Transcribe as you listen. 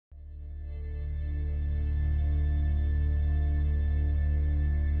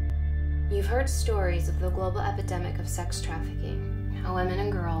You've heard stories of the global epidemic of sex trafficking, how women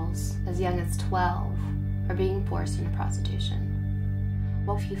and girls as young as 12 are being forced into prostitution.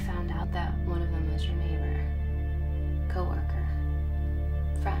 What if you found out that one of them was your neighbor, coworker,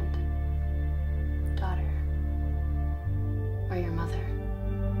 friend, daughter, or your mother?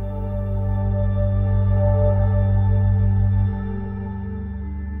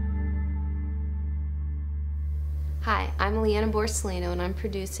 Hi, I'm Leanna and I'm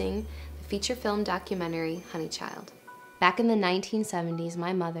producing the feature film documentary Honeychild. Back in the 1970s,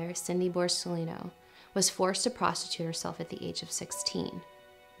 my mother, Cyndi was forced to prostitute herself at the age of 16.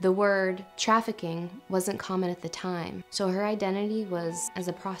 The word trafficking wasn't common at the time, so her identity was as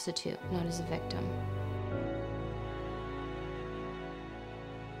a prostitute, not as a victim.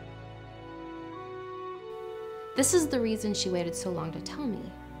 This is the reason she waited so long to tell me.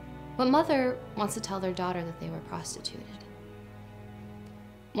 What mother wants to tell their daughter that they were prostituted?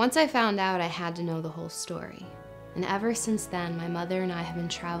 Once I found out, I had to know the whole story. And ever since then, my mother and I have been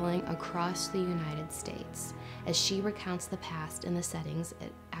traveling across the United States as she recounts the past in the settings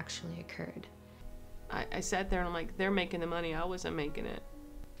it actually occurred. I sat there and I'm like, they're making the money, I wasn't making it.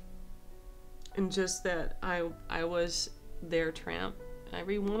 And just that I was their tramp.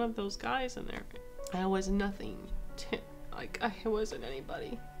 Every one of those guys in there, I was nothing. Like, I wasn't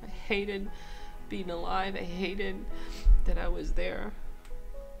anybody. I hated being alive. I hated that I was there.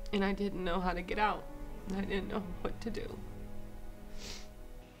 And I didn't know how to get out. I didn't know what to do.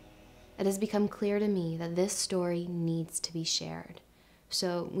 It has become clear to me that this story needs to be shared.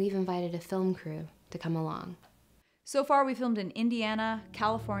 So we've invited a film crew to come along. So far, we filmed in Indiana,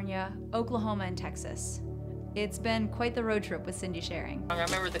 California, Oklahoma, and Texas. It's been quite the road trip with Cyndi sharing. I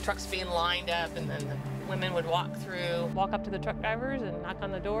remember the trucks being lined up and then the women would walk up to the truck drivers and knock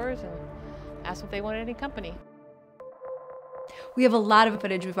on the doors and ask if they wanted any company. We have a lot of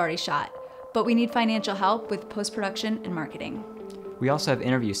footage we've already shot, but we need financial help with post-production and marketing. We also have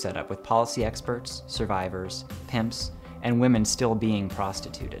interviews set up with policy experts, survivors, pimps, and women still being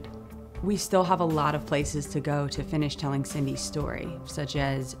prostituted. We still have a lot of places to go to finish telling Cyndi's story, such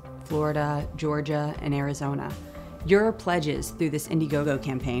as Florida, Georgia, and Arizona. Your pledges through this Indiegogo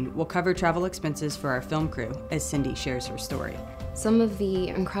campaign will cover travel expenses for our film crew as Cyndi shares her story. Some of the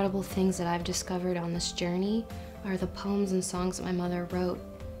incredible things that I've discovered on this journey are the poems and songs that my mother wrote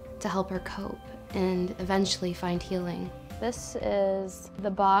to help her cope and eventually find healing. This is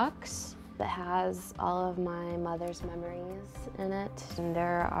the box that has all of my mother's memories in it. And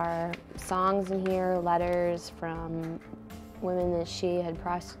there are songs in here, letters from women that she had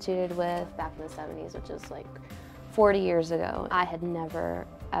prostituted with back in the 70s, which is like 40 years ago. I had never,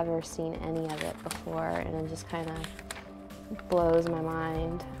 ever seen any of it before, and it just kind of blows my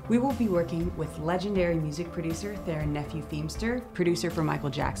mind. We will be working with legendary music producer Theron Nephew Feemster, producer for Michael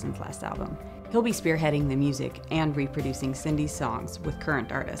Jackson's last album. He'll be spearheading the music and reproducing Cyndi's songs with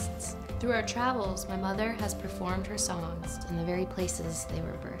current artists. Through our travels, my mother has performed her songs in the very places they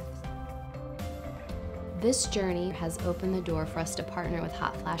were birthed. This journey has opened the door for us to partner with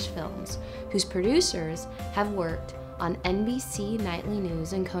Hot Flash Films, whose producers have worked on NBC Nightly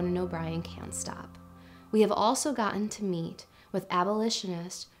News and Conan O'Brien Can't Stop. We have also gotten to meet with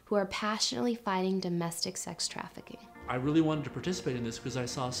abolitionists who are passionately fighting domestic sex trafficking. I really wanted to participate in this because I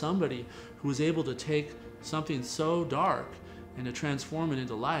saw somebody who was able to take something so dark and to transform it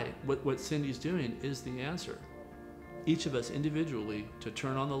into light. What Cyndi's doing is the answer. Each of us individually to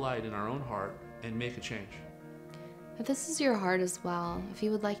turn on the light in our own heart and make a change. If this is your heart as well, if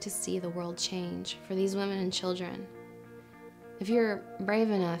you would like to see the world change for these women and children, if you're brave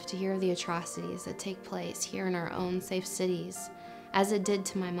enough to hear the atrocities that take place here in our own safe cities, as it did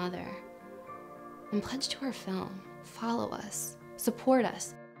to my mother, and pledge to our film, follow us, support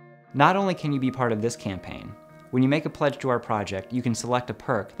us. Not only can you be part of this campaign, when you make a pledge to our project, you can select a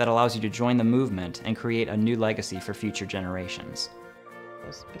perk that allows you to join the movement and create a new legacy for future generations. It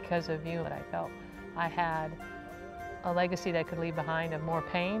was because of you that I felt I had a legacy that I could leave behind of more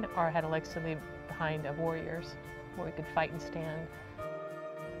pain, or I had a legacy to leave behind of warriors where we could fight and stand.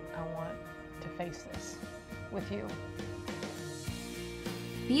 I want to face this with you.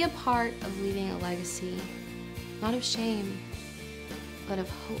 Be a part of leaving a legacy, not of shame, but of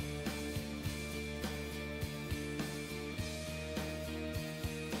hope.